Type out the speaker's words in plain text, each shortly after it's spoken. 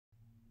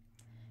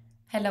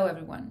Hello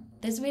everyone.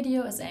 This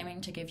video is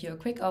aiming to give you a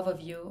quick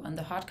overview on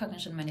the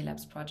HotCognition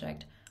Manylabs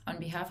project on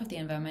behalf of the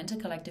Environmental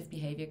Collective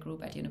Behavior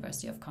Group at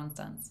University of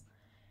Konstanz.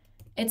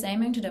 It's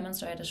aiming to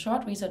demonstrate a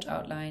short research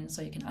outline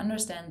so you can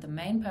understand the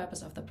main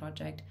purpose of the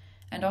project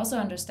and also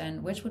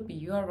understand which would be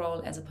your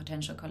role as a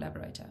potential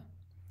collaborator.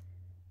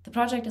 The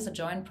project is a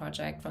joint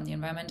project from the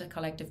Environmental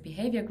Collective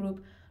Behavior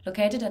Group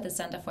located at the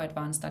Center for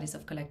Advanced Studies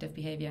of Collective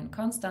Behavior in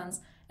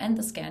Konstanz and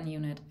the SCAN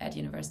unit at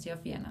University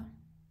of Vienna.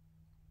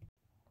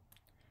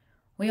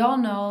 We all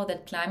know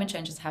that climate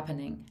change is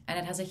happening and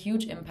it has a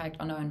huge impact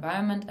on our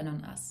environment and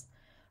on us.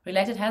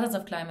 Related hazards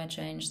of climate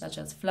change, such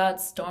as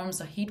floods, storms,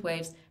 or heat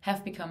waves,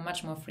 have become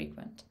much more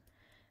frequent.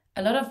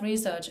 A lot of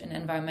research in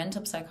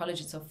environmental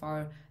psychology so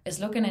far is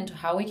looking into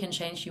how we can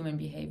change human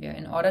behavior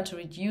in order to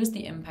reduce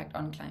the impact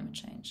on climate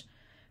change.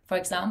 For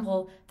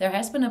example, there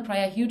has been a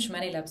prior huge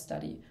Manylabs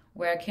study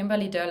where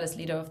Kimberly Derlis,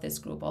 leader of this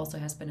group, also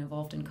has been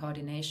involved in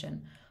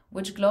coordination,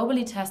 which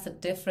globally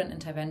tested different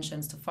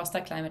interventions to foster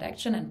climate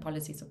action and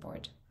policy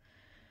support.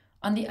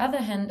 On the other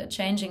hand, a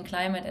changing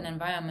climate and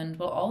environment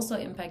will also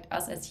impact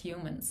us as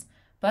humans,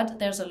 but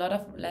there's a lot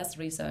of less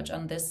research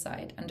on this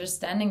side,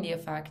 understanding the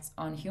effects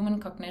on human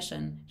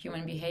cognition,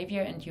 human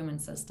behavior, and human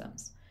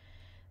systems.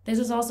 This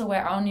is also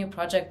where our new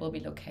project will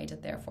be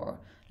located, therefore,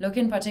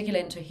 looking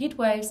particularly into heat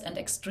waves and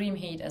extreme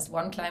heat as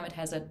one climate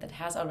hazard that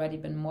has already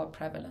been more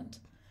prevalent.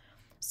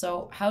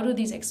 So how do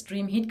these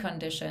extreme heat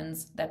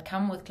conditions that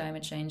come with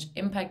climate change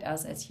impact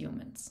us as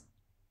humans?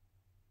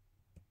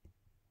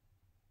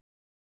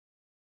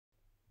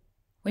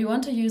 We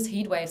want to use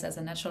heat waves as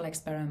a natural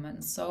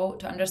experiment, so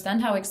to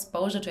understand how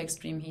exposure to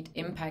extreme heat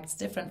impacts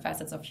different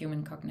facets of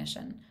human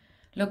cognition,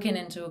 looking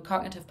into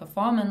cognitive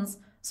performance,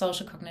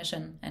 social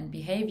cognition and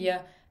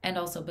behavior, and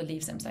also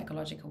beliefs and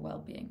psychological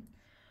well-being.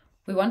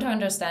 We want to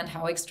understand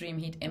how extreme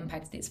heat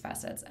impacts these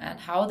facets and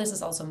how this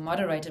is also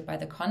moderated by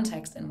the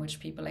context in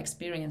which people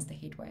experience the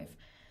heat wave,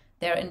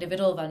 their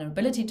individual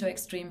vulnerability to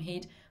extreme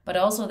heat, but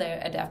also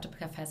their adaptive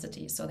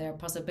capacity, so their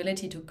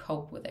possibility to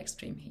cope with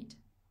extreme heat.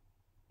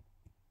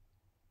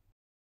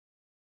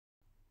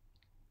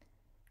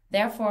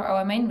 Therefore,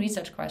 our main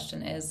research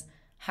question is,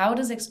 how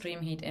does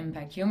extreme heat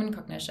impact human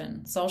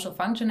cognition, social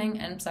functioning,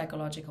 and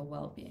psychological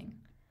well-being?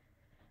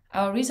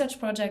 Our research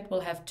project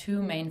will have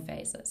two main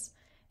phases.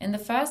 In the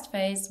first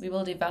phase, we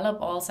will develop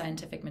all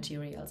scientific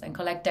materials and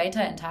collect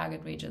data in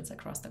target regions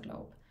across the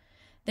globe.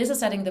 This is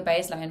setting the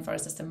baseline for a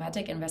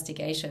systematic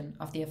investigation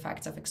of the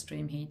effects of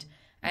extreme heat,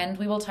 and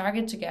we will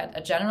target to get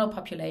a general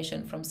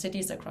population from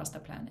cities across the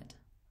planet.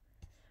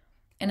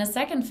 In a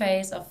second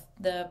phase of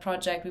the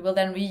project, we will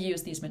then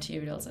reuse these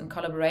materials in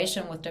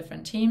collaboration with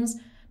different teams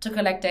to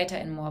collect data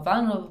in more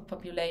vulnerable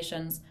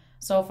populations,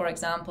 so for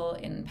example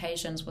in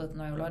patients with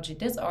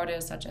neurological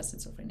disorders such as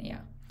schizophrenia.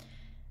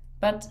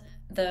 But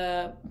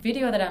the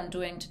video that I'm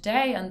doing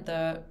today and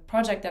the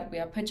project that we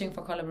are pitching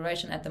for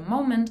collaboration at the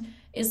moment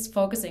is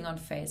focusing on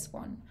phase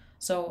one,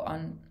 so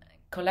on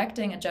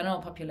collecting a general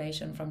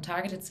population from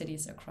targeted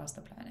cities across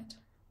the planet.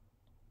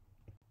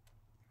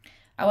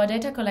 Our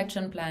data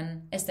collection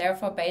plan is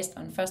therefore based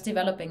on first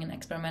developing an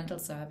experimental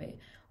survey,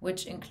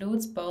 which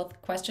includes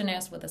both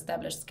questionnaires with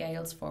established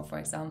scales for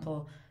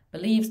example,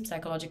 beliefs,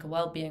 psychological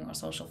well-being, or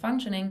social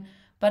functioning,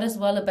 but as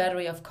well a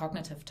battery of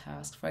cognitive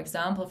tasks, for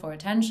example, for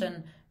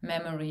attention,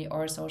 memory,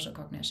 or social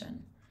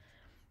cognition.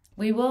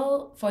 We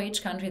will, for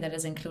each country that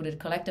is included,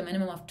 collect a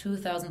minimum of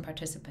 2,000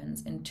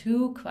 participants in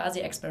two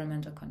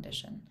quasi-experimental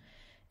conditions.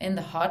 In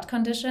the hot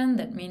condition,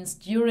 that means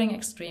during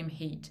extreme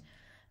heat,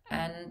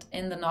 and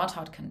in the not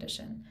hot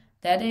condition,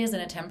 that is in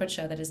a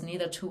temperature that is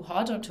neither too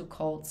hot or too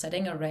cold,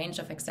 setting a range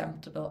of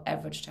acceptable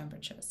average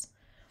temperatures.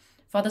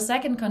 For the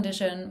second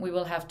condition, we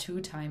will have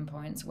two time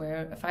points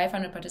where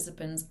 500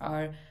 participants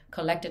are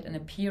collected in a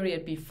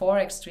period before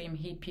extreme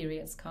heat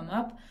periods come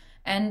up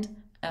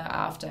and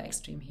after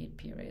extreme heat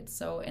periods,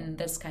 so in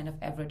this kind of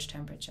average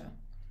temperature.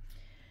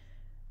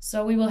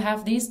 So we will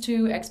have these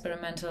two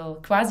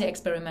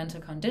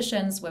quasi-experimental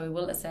conditions where we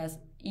will assess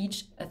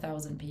each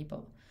 1,000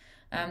 people.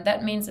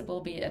 That means it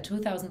will be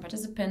 2,000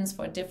 participants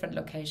for different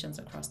locations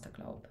across the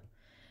globe.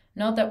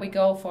 Note that we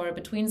go for a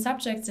between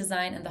subjects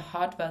design in the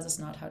hot versus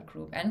not hot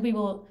group, and we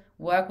will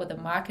work with a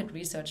market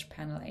research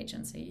panel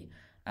agency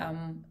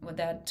with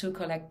that to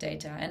collect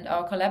data. And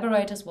our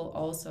collaborators will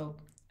also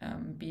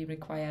be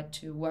required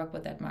to work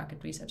with that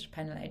market research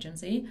panel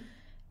agency.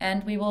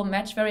 And we will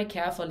match very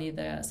carefully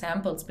the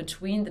samples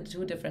between the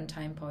two different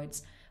time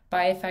points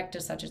by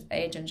factors such as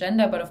age and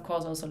gender, but of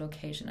course also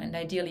location and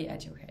ideally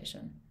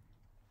education.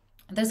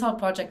 This whole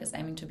project is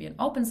aiming to be an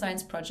open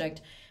science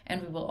project,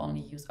 and we will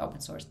only use open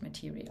sourced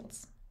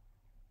materials.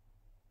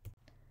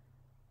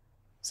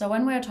 So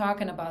when we're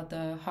talking about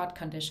the hot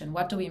condition,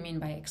 what do we mean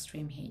by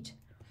extreme heat?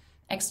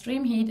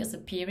 Extreme heat is a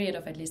period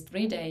of at least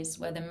 3 days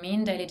where the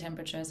mean daily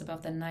temperature is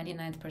above the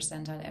 99th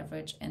percentile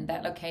average in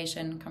that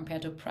location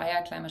compared to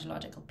prior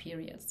climatological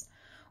periods,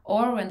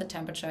 or when the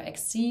temperature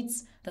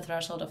exceeds the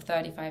threshold of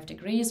 35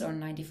 degrees or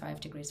 95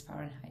 degrees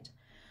Fahrenheit.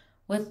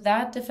 With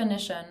that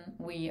definition,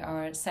 we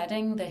are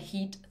setting the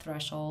heat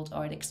threshold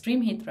or the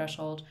extreme heat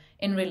threshold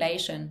in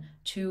relation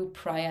to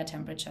prior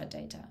temperature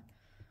data.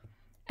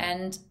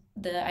 And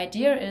the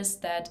idea is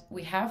that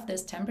we have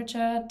this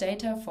temperature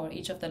data for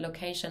each of the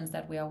locations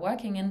that we are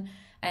working in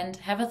and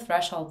have a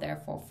threshold,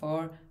 therefore,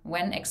 for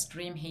when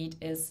extreme heat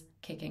is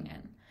kicking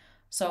in.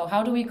 So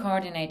how do we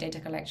coordinate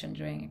data collection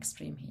during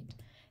extreme heat?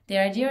 The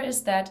idea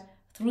is that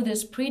through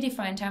this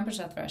predefined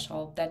temperature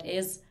threshold that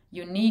is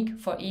unique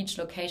for each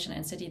location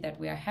and city that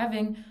we are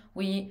having,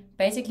 we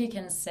basically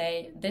can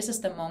say this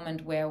is the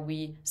moment where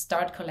we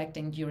start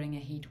collecting during a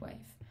heat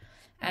wave.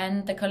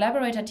 And the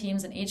collaborator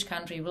teams in each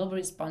country will be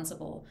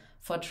responsible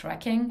for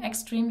tracking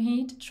extreme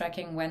heat,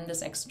 tracking when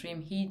this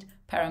extreme heat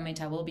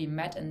parameter will be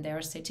met in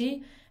their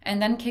city,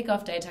 and then kick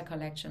off data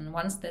collection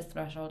once this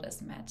threshold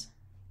is met.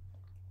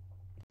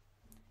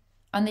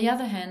 On the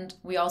other hand,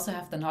 we also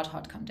have the not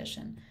hot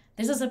condition.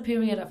 This is a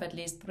period of at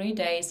least 3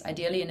 days,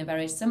 ideally in a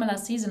very similar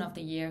season of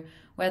the year,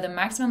 where the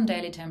maximum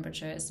daily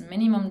temperature is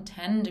minimum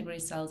 10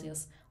 degrees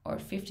Celsius or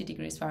 50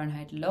 degrees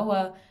Fahrenheit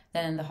lower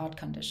than in the hot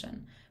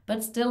condition,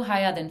 but still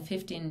higher than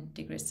 15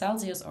 degrees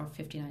Celsius or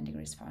 59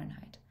 degrees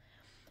Fahrenheit.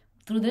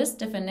 Through this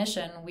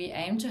definition, we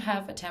aim to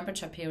have a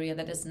temperature period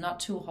that is not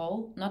too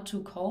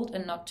cold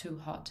and not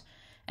too hot,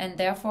 and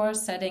therefore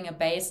setting a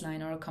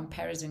baseline or a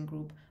comparison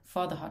group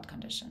for the hot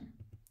condition.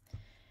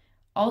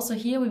 Also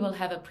here we will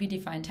have a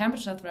predefined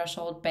temperature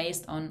threshold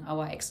based on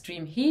our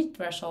extreme heat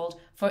threshold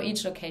for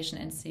each location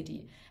and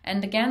city.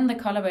 And again, the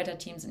collaborator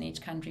teams in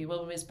each country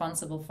will be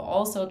responsible for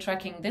also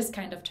tracking this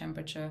kind of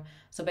temperature.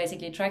 So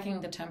basically tracking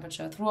the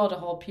temperature throughout the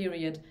whole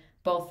period,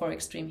 both for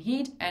extreme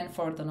heat and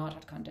for the not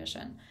hot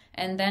condition.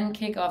 And then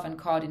kick off and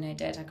coordinate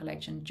data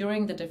collection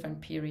during the different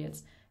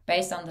periods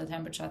based on the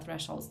temperature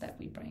thresholds that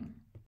we bring.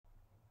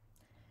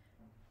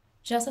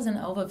 Just as an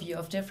overview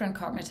of different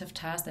cognitive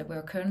tasks that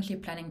we're currently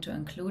planning to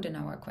include in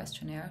our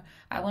questionnaire,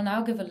 I will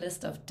now give a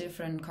list of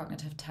different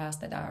cognitive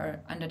tasks that are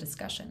under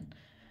discussion.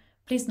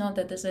 Please note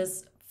that this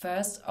is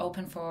first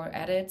open for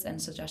edits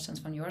and suggestions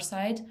from your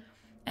side,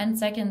 and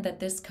second that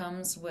this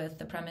comes with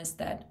the premise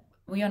that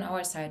we on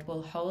our side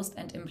will host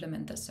and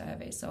implement the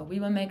survey. So we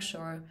will make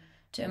sure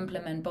to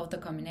implement both the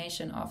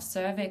combination of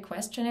survey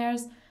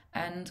questionnaires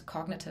and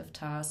cognitive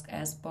tasks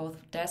as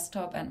both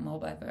desktop and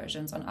mobile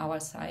versions on our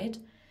site,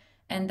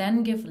 and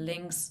then give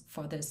links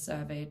for this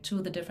survey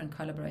to the different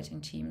collaborating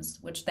teams,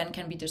 which then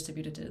can be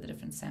distributed to the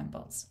different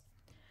samples.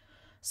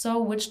 So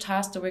which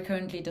tasks do we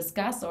currently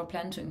discuss or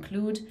plan to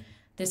include?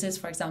 This is,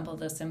 for example,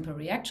 the simple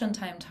reaction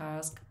time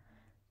task,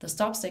 the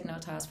stop signal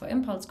task for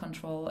impulse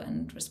control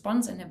and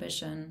response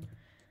inhibition,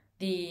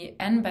 the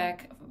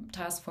NBAC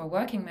task for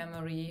working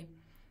memory,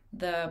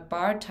 the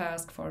BAR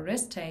task for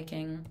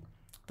risk-taking,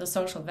 the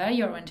social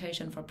value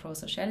orientation for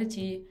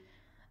prosociality,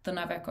 the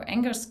Naveco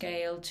anger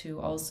scale to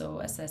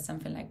also assess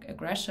something like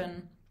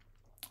aggression,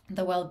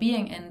 the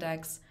well-being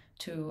index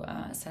to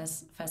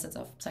assess facets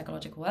of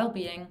psychological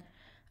well-being,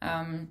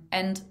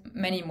 and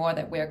many more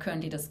that we are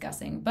currently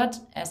discussing. But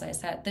as I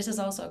said, this is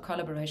also a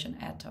collaboration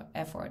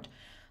effort.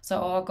 So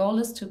our goal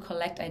is to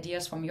collect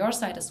ideas from your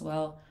side as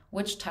well,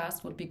 which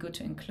tasks would be good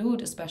to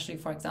include, especially,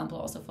 for example,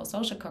 also for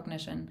social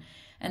cognition.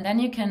 And then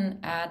you can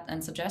add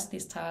and suggest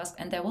these tasks,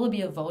 and there will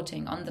be a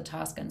voting on the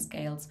task and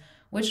scales,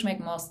 which make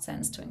most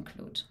sense to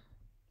include.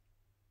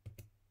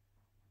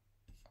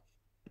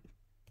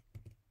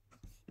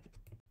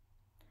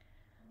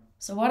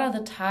 So what are the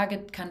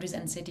target countries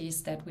and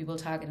cities that we will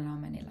target in our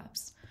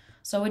Manylabs?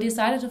 So we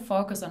decided to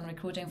focus on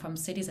recruiting from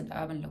cities and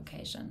urban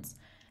locations,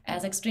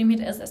 as extreme heat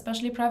is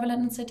especially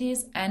prevalent in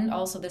cities, and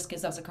also this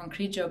gives us a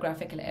concrete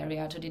geographical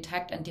area to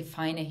detect and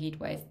define a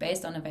heat wave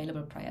based on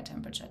available prior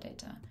temperature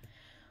data.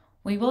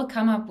 We will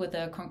come up with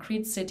a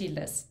concrete city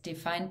list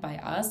defined by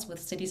us with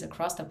cities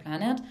across the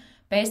planet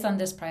based on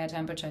this prior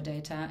temperature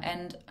data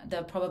and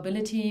the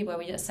probability, where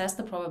we assess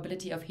the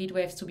probability of heat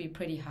waves to be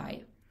pretty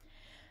high.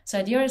 So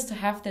the idea is to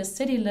have this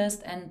city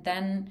list, and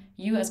then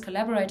you as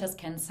collaborators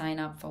can sign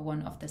up for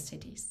one of the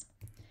cities.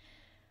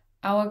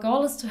 Our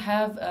goal is to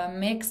have a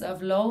mix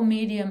of low,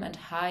 medium and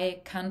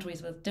high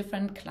countries with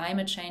different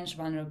climate change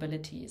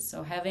vulnerabilities.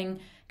 So having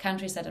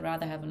countries that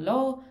rather have a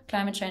low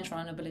climate change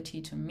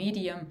vulnerability to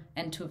medium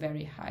and to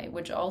very high,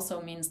 which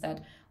also means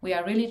that we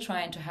are really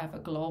trying to have a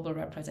global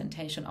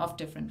representation of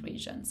different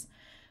regions.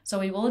 So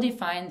we will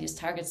define these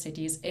target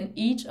cities in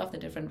each of the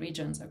different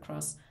regions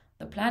across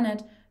the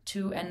planet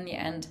to, in the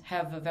end,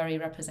 have a very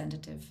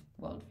representative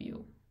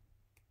worldview.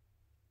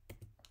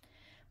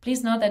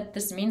 Please note that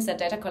this means that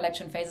data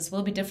collection phases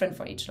will be different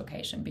for each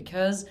location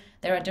because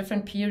there are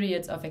different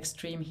periods of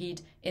extreme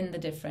heat in the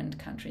different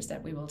countries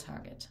that we will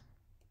target.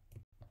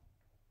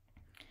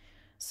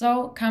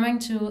 So coming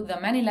to the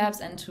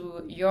Manylabs and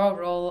to your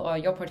role or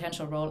your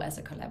potential role as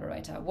a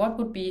collaborator, what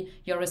would be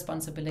your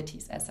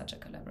responsibilities as such a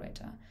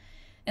collaborator?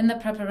 In the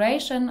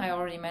preparation, I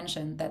already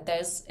mentioned that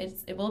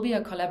it will be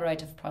a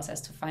collaborative process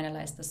to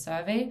finalize the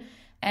survey,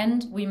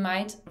 and we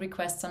might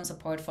request some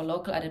support for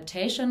local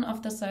adaptation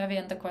of the survey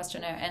and the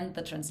questionnaire and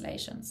the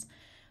translations.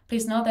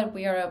 Please note that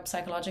we are a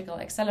psychological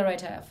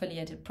accelerator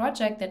affiliated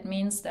project. That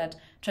means that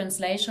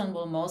translation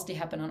will mostly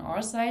happen on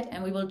our side,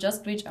 and we will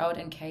just reach out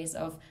in case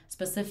of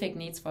specific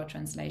needs for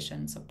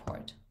translation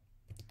support.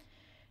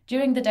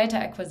 During the data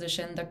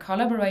acquisition, the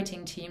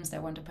collaborating teams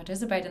that want to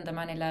participate in the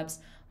Manylabs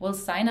will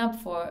sign up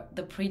for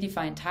the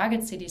predefined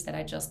target cities that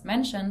I just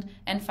mentioned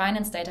and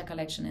finance data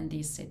collection in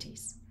these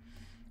cities.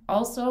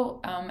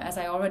 Also, as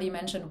I already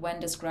mentioned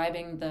when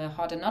describing the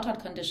hot and not hot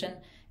condition,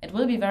 it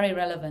will be very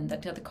relevant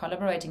that the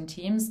collaborating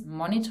teams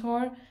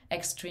monitor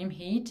extreme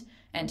heat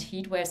and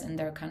heat waves in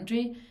their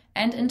country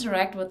and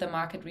interact with the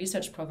market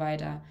research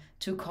provider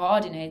to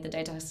coordinate the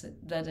data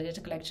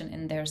collection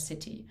in their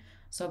city.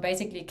 So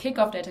basically kick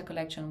off data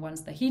collection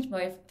once the heat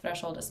wave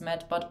threshold is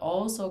met, but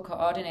also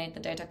coordinate the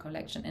data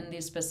collection in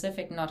these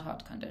specific not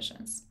hot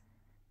conditions.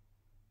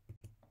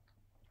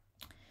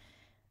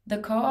 The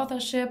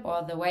co-authorship,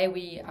 or the way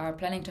we are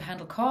planning to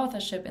handle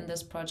co-authorship in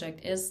this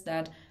project, is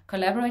that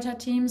collaborator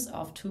teams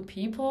of 2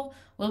 people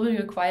will be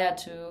required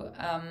to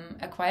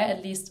acquire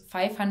at least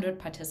 500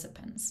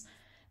 participants.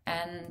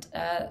 And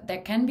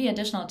there can be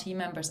additional team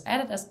members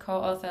added as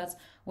co-authors,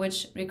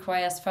 which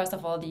requires, first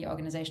of all, the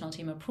organizational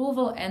team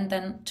approval, and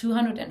then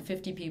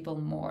 250 people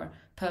more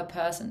per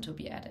person to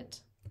be added.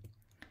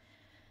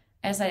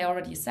 As I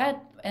already said,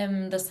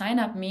 the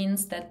sign-up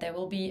means that there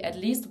will be at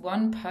least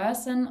one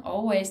person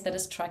always that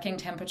is tracking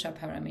temperature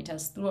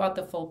parameters throughout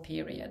the full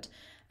period,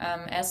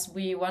 as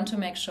we want to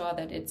make sure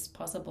that it's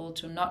possible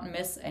to not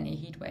miss any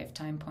heatwave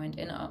time point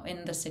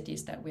in the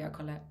cities that we are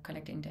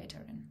collecting data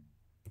in.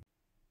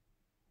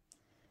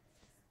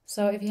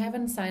 So if you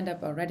haven't signed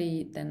up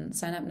already, then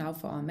sign up now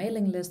for our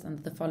mailing list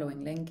under the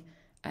following link,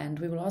 and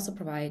we will also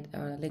provide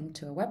a link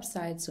to a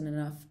website soon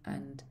enough,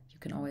 and you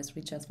can always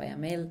reach us via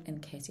mail in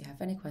case you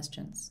have any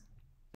questions.